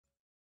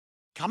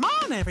Come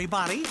on,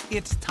 everybody.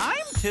 It's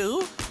time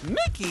to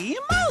Mickey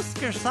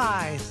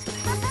Mousekersize.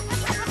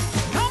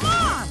 Come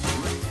on.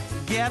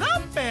 Get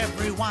up,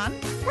 everyone.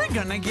 We're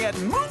gonna get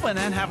moving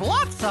and have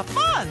lots of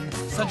fun.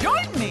 So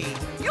join me.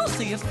 You'll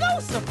see it's no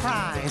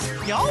surprise.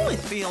 You always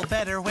feel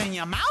better when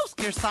you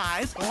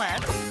Mousekersize.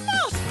 Let's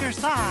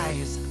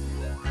Mousekersize.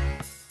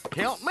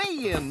 Count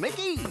me in,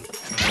 Mickey. Hey,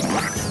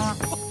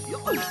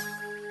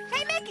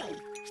 Mickey.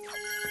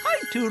 Hi,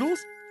 Toodles.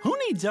 Who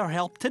needs our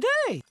help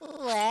today?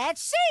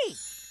 Let's see.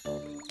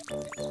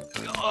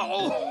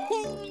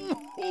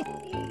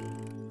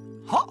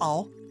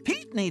 Uh-oh.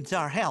 Pete needs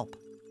our help.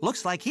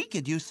 Looks like he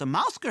could use some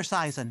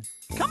Mousekersizing.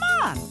 Come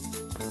on.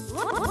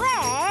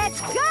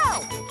 Let's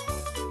go.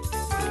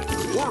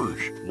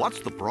 Worse, what's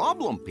the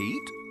problem,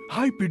 Pete?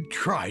 I've been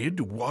trying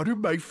to water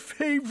my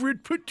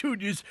favorite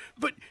petunias,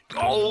 but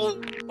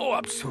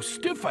I'm so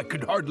stiff I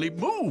could hardly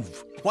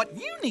move. What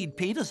you need,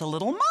 Pete, is a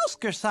little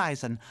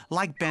Mousekersizing,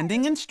 like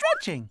bending and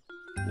stretching.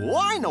 Well,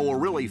 I know a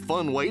really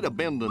fun way to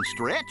bend and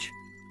stretch,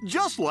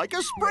 just like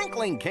a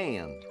sprinkling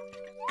can.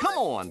 Come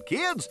on,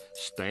 kids,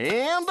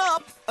 stand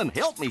up and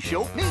help me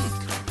show Pete.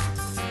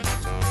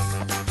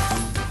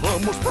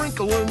 I'm a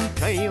sprinkling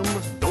can,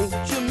 don't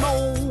you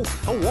know?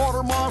 I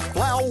water my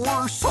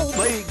flowers so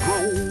they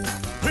grow.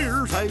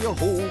 Here's how you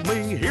hold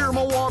me, here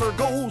my water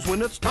goes.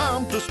 When it's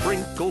time to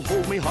sprinkle,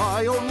 hold me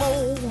high or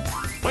low.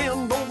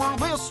 Bend over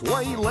this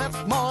way, let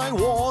my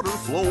water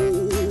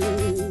flow.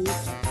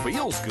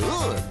 Feels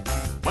good.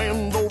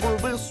 Bend over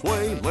this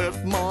way,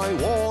 let my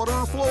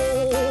water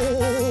flow.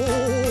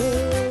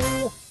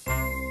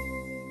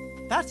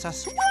 That's a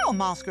swell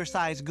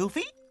Mousekersize,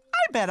 Goofy.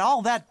 I bet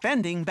all that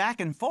bending back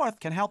and forth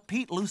can help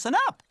Pete loosen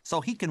up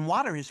so he can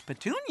water his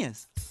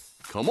petunias.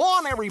 Come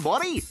on,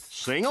 everybody,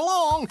 sing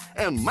along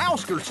and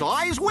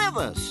Mousekersize with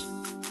us.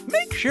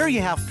 Make sure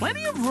you have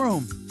plenty of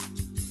room.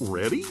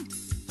 Ready?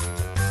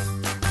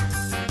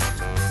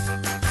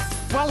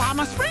 Well, I'm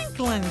a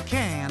sprinkling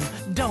can,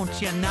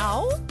 don't you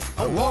know?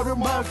 I water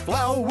my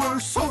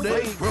flowers so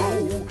they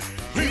grow.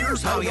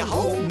 Here's how you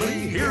hold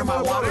me, here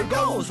my water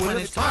goes. When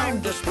it's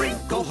time to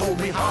sprinkle, hold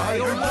me high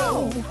or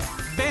low.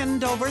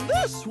 Bend over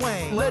this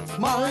way. Let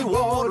my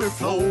water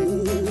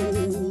flow.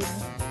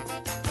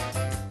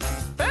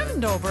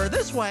 Bend over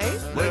this way.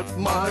 Let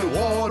my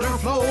water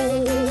flow.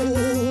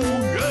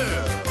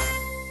 Yeah!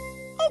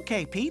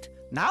 Okay, Pete,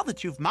 now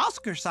that you've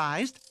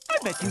Mousekersized, I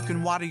bet you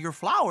can water your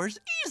flowers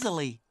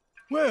easily.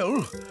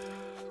 Well,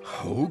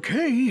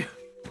 okay.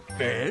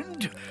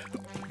 Bend,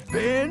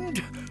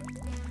 bend,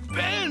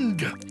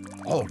 bend.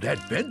 All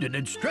that bending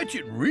and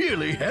stretching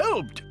really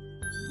helped.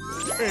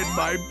 And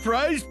my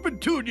prized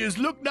petunias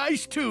look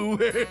nice, too.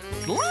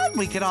 Glad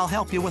we could all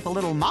help you with a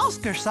little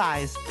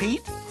Mousekersize,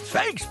 Pete.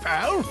 Thanks,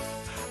 pal.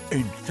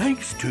 And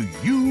thanks to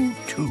you,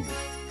 too.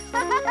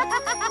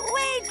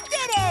 We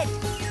did it.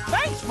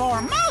 Thanks for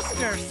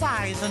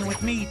Mousekersizing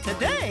with me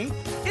today.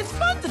 It's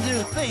fun to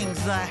do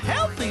things the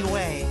healthy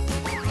way.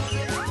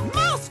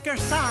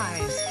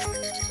 Mousekersize!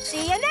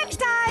 See you next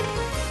time.